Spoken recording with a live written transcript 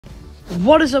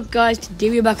What is up, guys? Today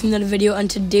we're back with another video, and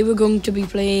today we're going to be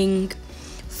playing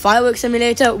Firework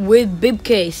Simulator with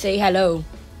Bibcay. Say hello.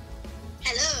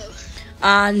 Hello.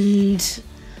 And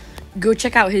go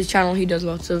check out his channel. He does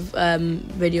lots of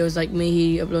videos like me.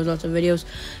 He uploads lots of videos.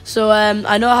 So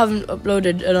I know I haven't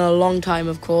uploaded in a long time,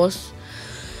 of course.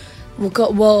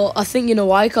 Well, I think you know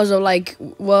why, because of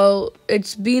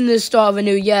it's been the start of a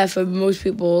new year for most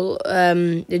people.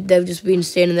 They've just been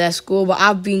staying in their school,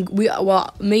 but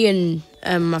me and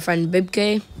my friend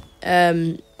Bibcay.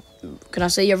 Can I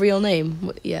say your real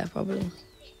name? Yeah, probably.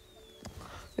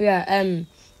 Yeah,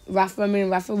 Rafa. Me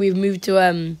and Rafa, we've moved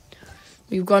to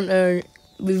we've gone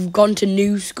to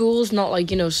new schools, not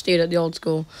stayed at the old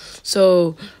school.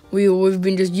 So we've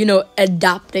been just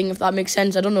adapting, if that makes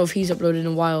sense. I don't know if he's uploaded in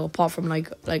a while, apart from like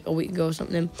a week ago or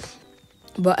something.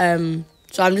 But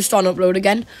so I'm just starting to upload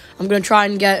again. I'm gonna try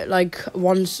and get 2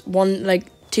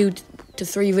 to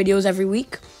 3 videos every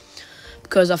week,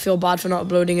 because I feel bad for not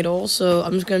uploading at all. So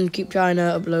I'm just gonna keep trying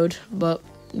to upload. But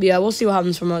yeah, we'll see what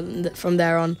happens from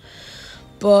there on.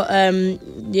 But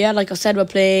yeah, like I said, we're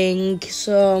playing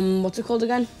some, what's it called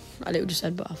again? I literally just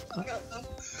said, but I forgot.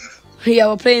 Yeah,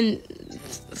 we're playing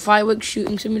Firework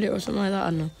Shooting Simulator or something like that.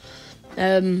 I don't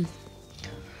know.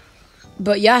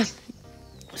 But yeah,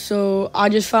 so I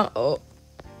just found. Oh,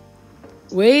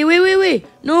 wait!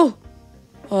 No!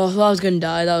 Oh, I was gonna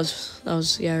die. That was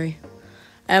scary.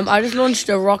 I just launched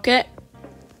a rocket,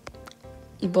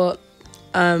 but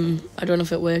I don't know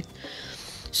if it worked.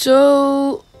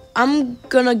 So I'm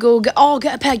gonna go get a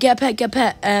pet.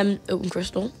 Open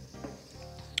crystal.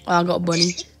 Oh, I got a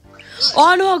bunny.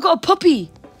 Oh no, I got a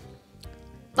puppy.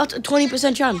 That's a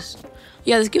 20% chance.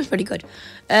 Yeah, this game's pretty good.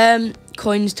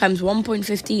 Coins times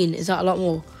 1.15. Is that a lot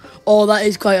more? Oh, that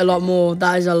is quite a lot more.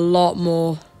 That is a lot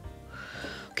more.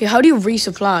 Okay, how do you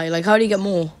resupply? Like, how do you get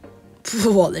more?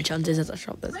 What the chances at that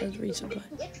shop that says resupply?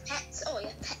 Pets. Oh,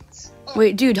 yeah, pets. Oh.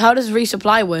 Wait, dude, how does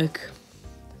resupply work?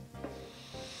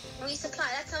 Resupply,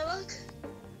 that's how it works?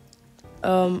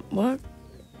 What?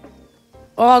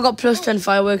 Oh, I got plus 10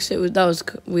 fireworks. That was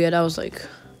weird. I was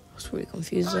really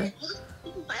confused there.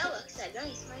 Fireworks then.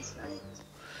 Nice.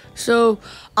 So,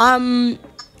 I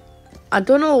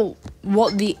don't know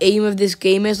what the aim of this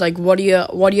game is. Like, what are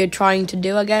you trying to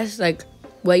do? I guess, like,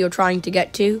 where you're trying to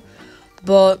get to,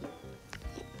 but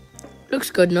looks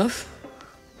good enough.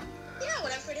 Yeah,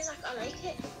 whatever it is, I like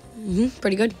it.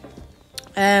 Pretty good.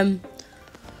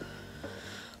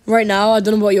 Right now, I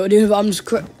don't know what you're doing, but I'm just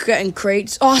getting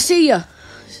crates. Oh, I see ya.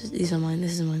 These are mine.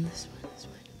 This is mine.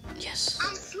 Yes.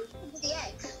 I'm looking for the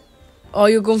eggs. Oh,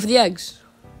 you're going for the eggs?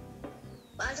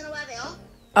 But I don't know where they are.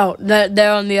 Oh,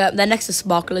 they're on the they're next to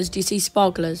sparklers. Do you see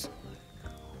sparklers?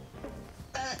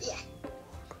 Yeah.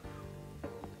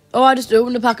 Oh, I just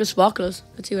opened a pack of sparklers.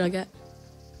 Let's see what I get.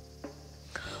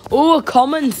 Oh, a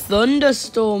common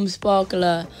thunderstorm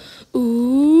sparkler.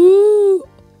 Ooh.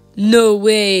 No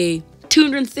way.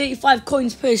 235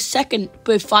 coins per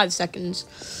 5 seconds.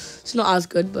 It's not as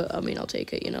good, but I mean, I'll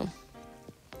take it,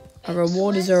 A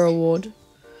reward is a reward.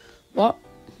 What?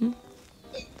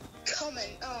 Common.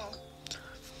 Oh.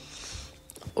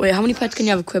 Wait, how many pets can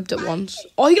you have equipped at once?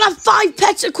 Oh, you can have 5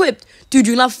 pets equipped! Dude,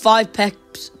 you can have 5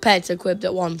 pets equipped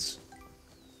at once.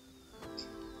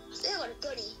 I still got a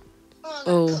bunny. Oh, I got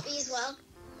Oh. a puppy as well.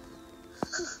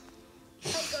 I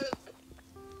got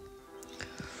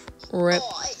a... Rip.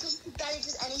 Oh, it barely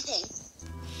does anything.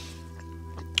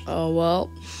 Oh,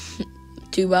 well.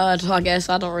 Too bad, I guess.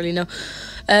 I don't really know.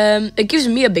 It gives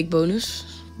me a big bonus,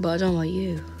 but I don't know about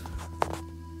you.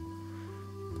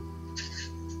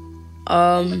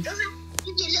 It doesn't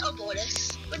give you a little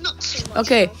bonus, but not too much.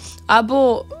 Okay, I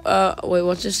bought, wait,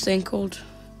 what's this thing called?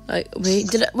 Wait,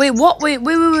 what?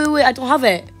 Wait, I don't have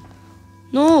it.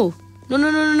 No. Wait,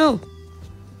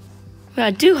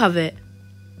 I do have it.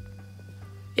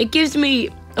 It gives me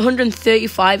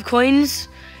 135 coins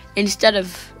instead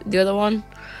of the other one.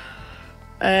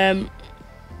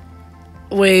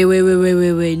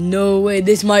 Wait. No way.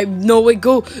 This might. No way.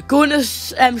 Go in a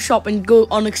shop and go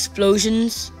on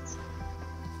explosions.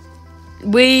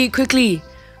 Wait, quickly,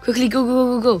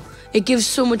 go. It gives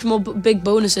so much more big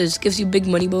bonuses. Gives you big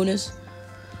money bonus.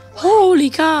 Holy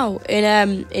cow!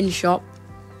 In shop.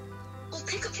 Oh,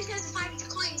 pick up 2,500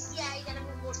 coins. Yeah, you get a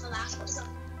reward for that. What does that?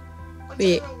 What do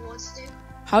Wait. the rewards do?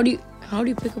 How do you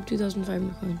pick up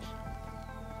 2,500 coins?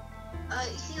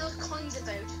 You see those coins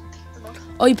about? Pick them up.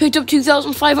 Oh, you picked up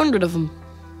 2,500 of them.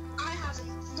 I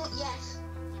haven't. Not yet.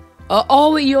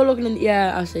 Oh wait, you're looking in.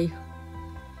 Yeah, I see.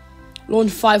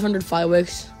 Launch 500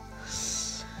 fireworks.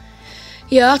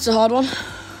 Yeah, that's a hard one.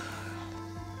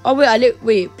 Oh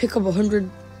wait, pick up 100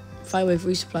 firework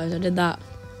resupplies. I did that.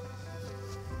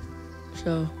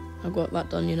 So I got that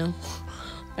done, you know.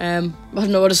 I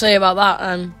don't know what to say about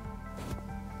that.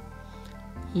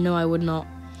 No, I would not.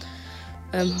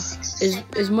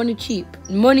 Is money cheap?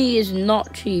 Money is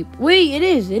not cheap. Wait, it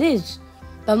is. It is.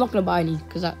 But I'm not gonna buy any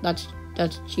because that's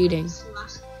cheating.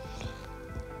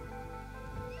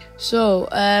 So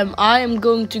I am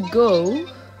going to go.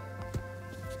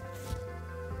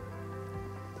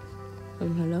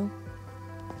 Hello.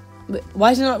 Wait,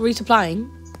 why is it not resupplying?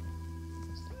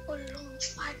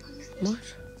 What?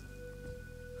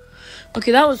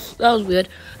 Okay, that was weird.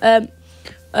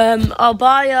 I'll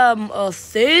buy a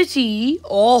 30.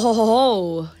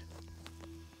 Oh,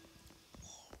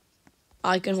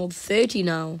 I can hold 30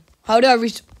 now. How do I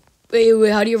wait,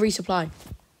 how do you resupply?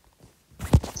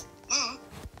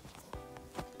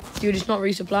 Dude, it's not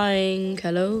resupplying.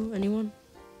 Hello, anyone?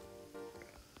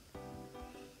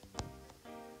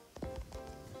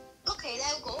 Okay,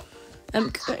 there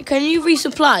we go. Can you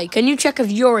resupply? Can you check if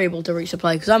you're able to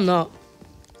resupply? Because I'm not.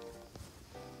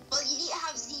 Well, you need to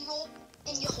have 0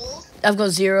 in your hold. I've got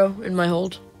 0 in my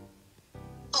hold.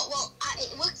 Oh, well,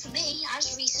 it worked for me. I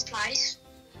was resupplied.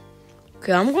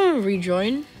 Okay, I'm going to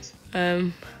rejoin.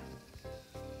 Let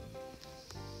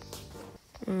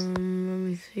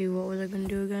me see, what was I going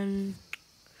to do again?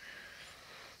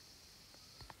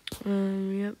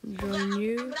 Yep, join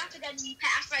you. I'm going to have to get a new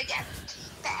pet after I get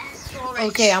better storage.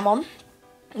 Okay, I'm on.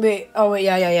 Wait,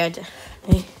 yeah. Hey. I'm kind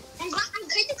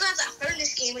of glad that I found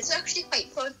this game. It's actually quite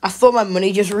fun. I thought my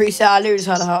money just reset. I literally just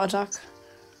had a heart attack.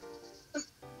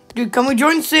 Dude, can we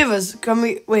join servers?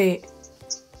 Wait.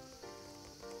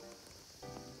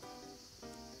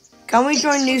 Can we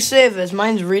join new servers?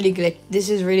 Mine's really glitchy. This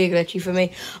is really glitchy for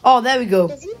me. Oh, there we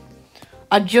go.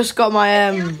 I just got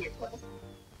my,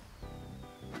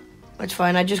 It's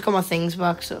fine, I just got my things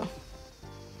back, so.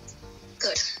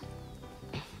 Good.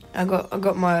 I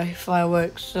got my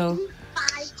fireworks, so.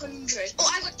 500. Oh,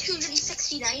 I got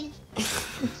 269.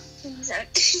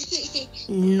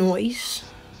 Nice.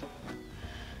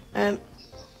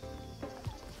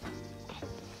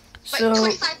 So.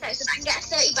 25,000. I can get a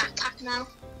 30 backpack now.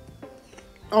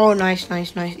 Oh, nice.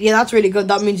 Yeah, that's really good.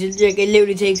 That means it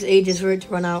literally takes ages for it to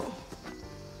run out.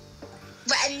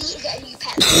 But I need to get a new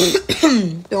pet.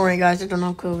 Don't worry, guys. I don't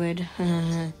have COVID.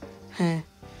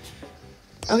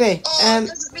 Okay. Does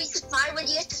it resupply when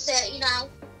you get to 30 now?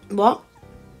 What?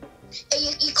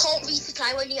 You can't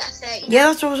resupply when you get to 30 now. Yeah,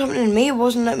 that's what was happening to me. It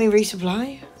wasn't letting me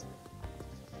resupply.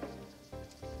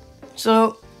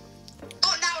 So.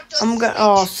 Oh, now it does. I'm going.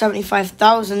 Oh,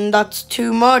 75,000. That's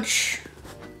too much.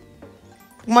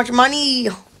 Too much money.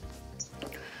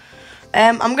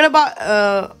 I'm gonna buy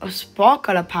a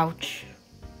sparkler pouch.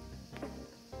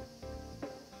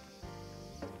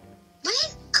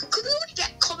 Could we only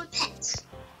get common pets?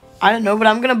 I don't know, but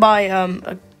I'm gonna buy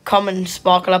a common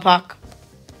sparkler pack.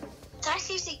 Did I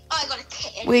seriously? Oh, I got a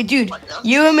kitten. Wait, dude,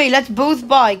 you and me, let's both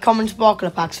buy common sparkler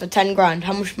packs for 10 grand.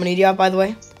 How much money do you have, by the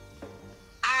way?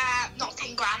 Not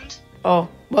 10 grand. Oh,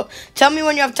 well, tell me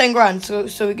when you have 10 grand,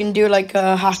 so we can do like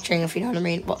a hatching, if you know what I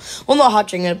mean. Well, not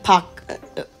hatching, a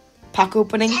pack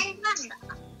opening. 10 grand.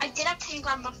 I did have 10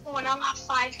 grand before, and I'll have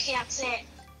 5k. That's it.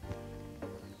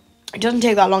 It doesn't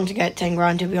take that long to get 10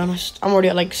 grand, to be honest. I'm already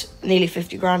at like nearly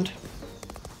 50 grand.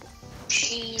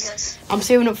 Jesus. I'm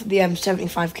saving up for the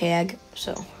 75k egg,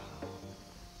 so.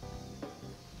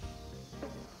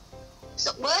 Is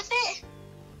it worth it?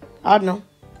 I don't know.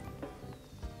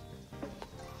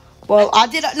 Well, I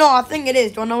think it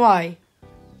is. Do you know why?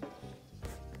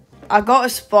 I got a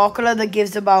sparkler that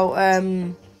gives about,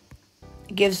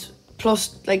 gives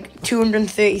plus like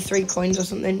 233 coins or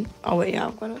something. Oh wait, yeah,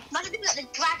 I've got it. Might have been like the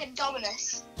Dragon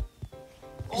Dominus.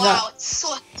 Wow, it's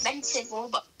so expensive,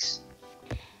 Robux.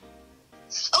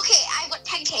 Okay, I got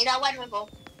 10k now. Where do I go?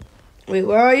 Wait,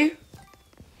 where are you?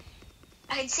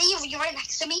 I can see you. You're right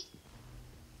next to me.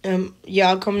 Yeah,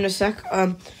 I'll come in a sec.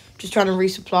 Just trying to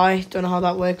resupply. Don't know how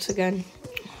that works again.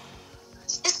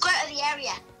 Just go out of the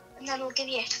area, and then we'll give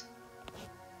you it.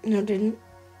 No, it didn't.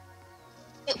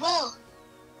 It will.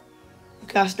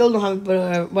 Okay, I still don't have it,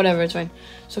 but whatever, it's fine.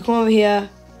 So come over here.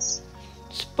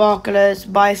 Sparklers,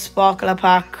 buy sparkler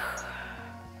pack.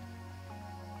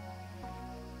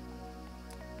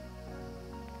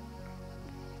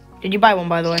 Did you buy one,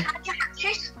 by the way?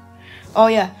 Oh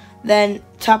yeah. Then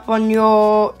tap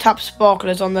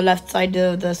sparklers on the left side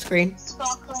of the screen.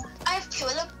 Sparkler. I have 2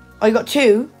 of them. Oh, you got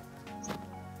 2?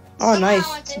 Oh, Somehow nice.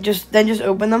 I did. Just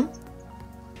open them.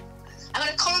 I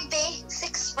got a common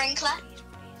basic sprinkler.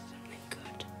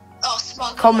 Good. Oh,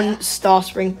 sparkler. Common star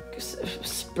sprinkler.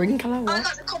 I What?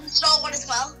 got the common star one as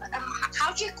well.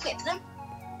 How do you equip them?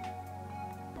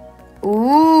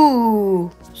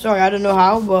 Ooh. Sorry, I don't know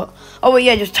how, but... Oh, wait,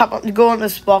 yeah, just tap on... Go on the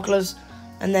sparklers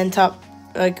and then tap,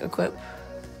 like, equip.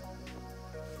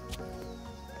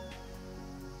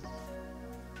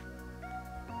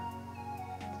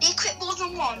 You equip more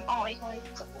than one. Oh, you can't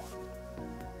equip one.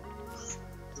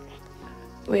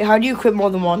 Wait, how do you equip more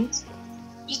than one?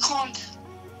 You can't.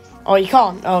 Oh, you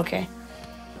can't? Oh, okay.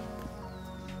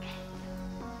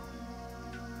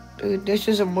 Dude, this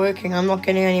isn't working. I'm not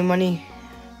getting any money.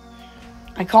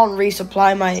 I can't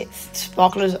resupply my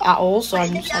sparklers at all, so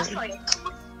I'm just... Alright,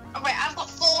 I've got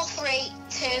 4, 3,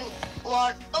 2,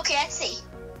 1. Okay, let's see.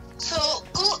 So,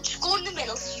 just go in the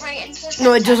middle, straight into the center.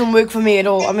 No, it doesn't work for me at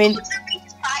all. I mean...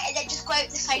 And then just go out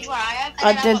the side where I am.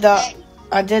 I did that.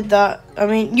 I did that. I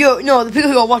mean, no, the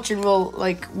people who are watching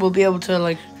will be able to,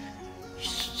 like,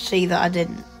 see that I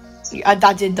didn't. I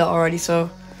did that already, so...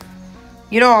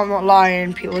 You know I'm not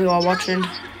lying, people who are watching.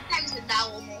 90,000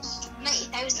 now, almost.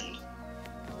 90,000.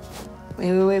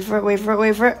 Wait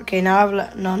for it. Okay, now I've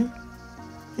let none.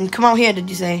 And come out here, did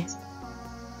you say?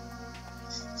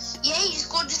 Yeah, you just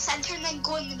go to the center and then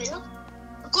go in the middle.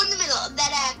 Go in the middle, and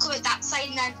then come at that side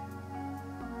and then...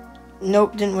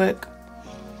 Nope, didn't work.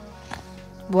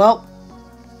 Well,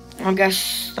 I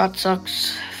guess that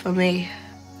sucks for me.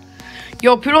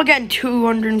 Yo, people are getting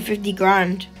 250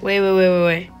 grand. Wait.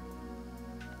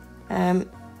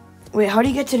 Wait, how do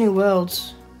you get to new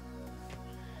worlds?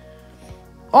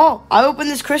 Oh, I opened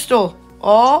this crystal.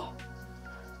 Oh.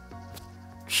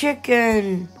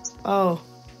 Chicken. Oh.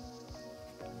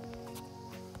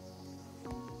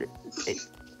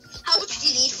 How much do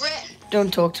you need for it?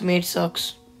 Don't talk to me, it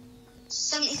sucks.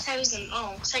 70,000.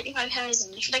 Oh,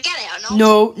 75,000. Should I get it or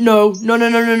no?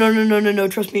 No.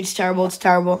 Trust me, it's terrible.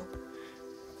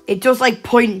 It does like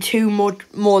 0.2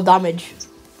 more damage.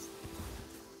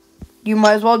 You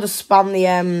might as well just spam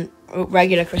the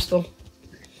regular crystal.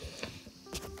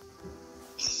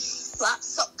 That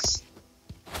sucks.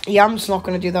 Yeah, I'm just not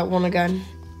gonna do that one again.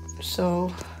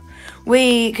 So,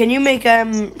 wait, can you make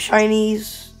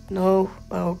shinies? No.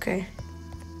 Oh, okay.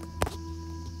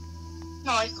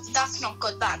 No, that's not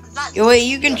good. Wait,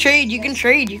 you can trade.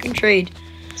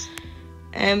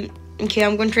 Okay,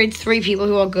 I'm gonna trade 3 people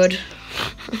who are good.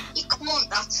 You can't.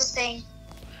 That's the thing.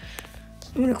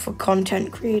 I'm gonna look for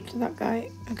content creator, that guy.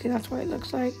 Okay, that's what it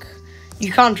looks like.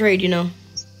 You can't trade, you know.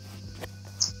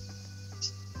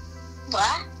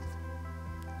 What?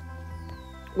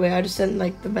 Wait, I just sent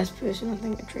like the best person I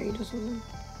think to trade or something.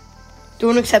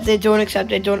 Don't accept it.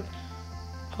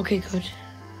 Okay, good.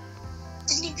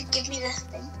 Didn't even give me this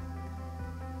thing.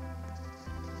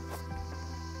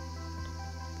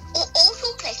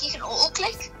 Auto click. You can auto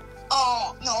click.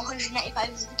 Oh no, 195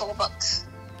 is $4.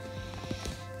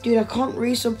 Dude, I can't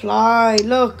resupply.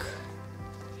 Look.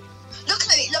 Look,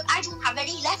 I don't have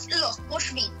any left. Look,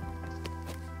 watch me.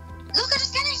 Look, I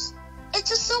just finished. It's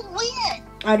just so weird.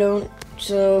 I don't.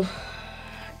 So,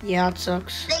 yeah, it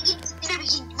sucks. Like,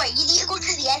 you need to go to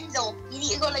the end though. You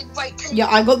need to go like right to the Yeah,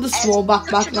 I got the small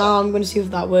backpack now. I'm gonna see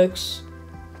if that works.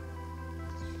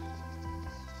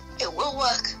 It will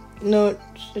work. No,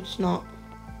 it's not.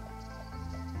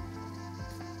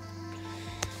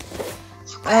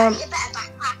 I need a better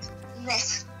backpack than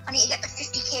this. I need to get the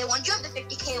 50k one. Do you want the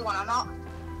 50k one or not?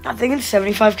 I think it's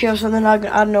 75k or something. I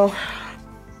don't know.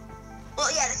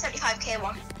 Well, yeah, the 75k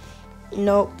one.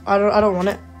 No, I don't want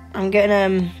it. I'm getting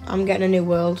a new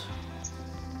world.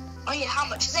 Oh yeah, how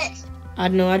much is it? I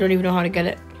don't know. I don't even know how to get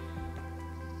it.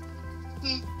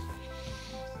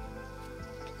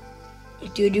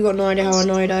 Dude, you got no idea how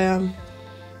annoyed I am.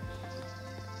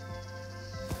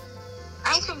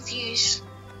 I'm confused.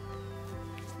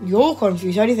 You're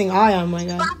confused. How do you think I am, my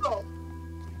guy? Bravo.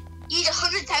 You need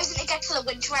 100,000 to get to the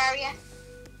winter area.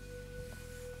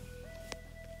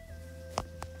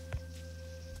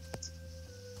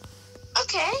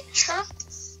 Okay, sure.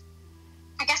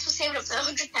 I guess we'll save it up to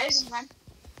 100,000 then.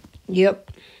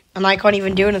 Yep. And I can't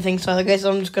even do anything, so I guess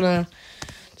I'm just gonna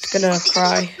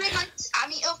cry. I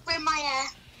need to upgrade my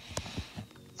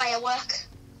firework.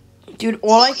 Dude,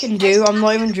 all I can do, I'm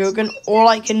not even joking, all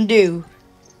I can do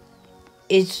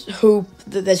is hope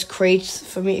that there's crates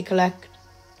for me to collect.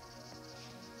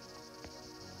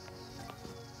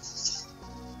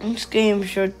 This game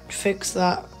should fix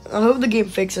that. I hope the game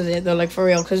fixes it though, like for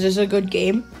real, because it's a good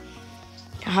game.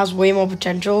 It has way more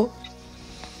potential.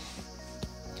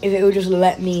 If it would just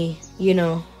let me, you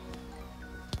know,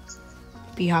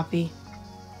 be happy.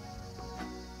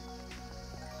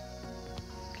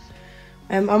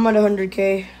 I'm at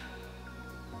 100k.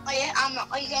 Oh yeah, I'm not.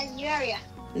 Are you getting in your area?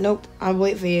 Nope, I'll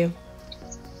wait for you.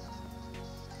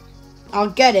 I'll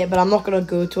get it, but I'm not gonna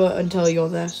go to it until you're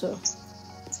there, so.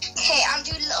 Okay, I'm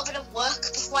doing a little bit of work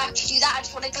before I actually do that. I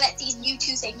just want want to collect these new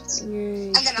 2 things,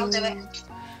 and then I'll do it.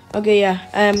 Okay, yeah.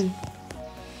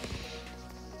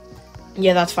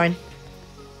 Yeah, that's fine.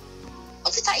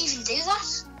 What did that even do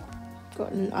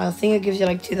that? I think it gives you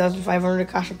like 2,500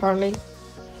 cash apparently.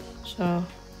 So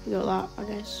you got that, I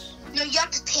guess. No, you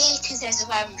have to pay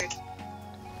 2,500.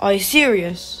 Are you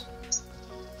serious?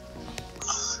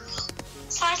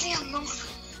 Sadly, I'm not.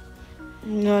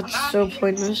 No, it's so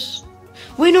pointless.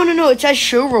 Wait, no. It says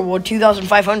show reward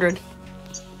 2,500.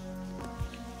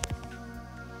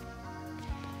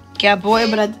 Yeah, boy,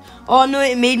 but oh no,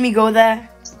 it made me go there.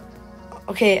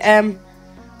 Okay, I'm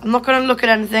not gonna look at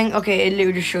anything. Okay, it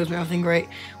literally just shows me everything. Great.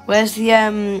 Where's the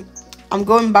I'm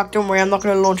going back. Don't worry, I'm not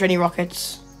gonna launch any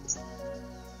rockets.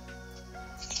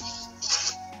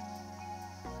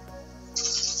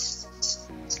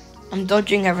 I'm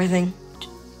dodging everything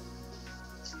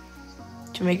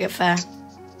to make it fair.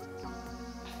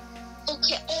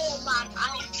 Okay, oh man,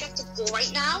 I actually have to go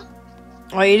right now.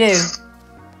 Oh, you do?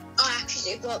 I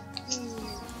actually do, but...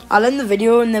 I'll end the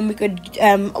video and then we could,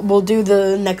 we'll do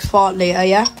the next part later,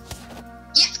 yeah?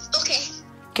 Yeah, okay.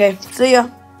 Okay, see ya.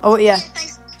 Oh, yeah.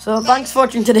 Thanks. So, thanks for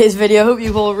watching today's video. Hope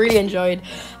you all really enjoyed.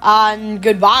 And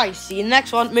goodbye. See you in the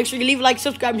next one. Make sure you leave a like,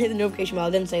 subscribe, and hit the notification bell. I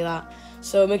didn't say that.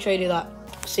 So, make sure you do that.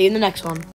 See you in the next one.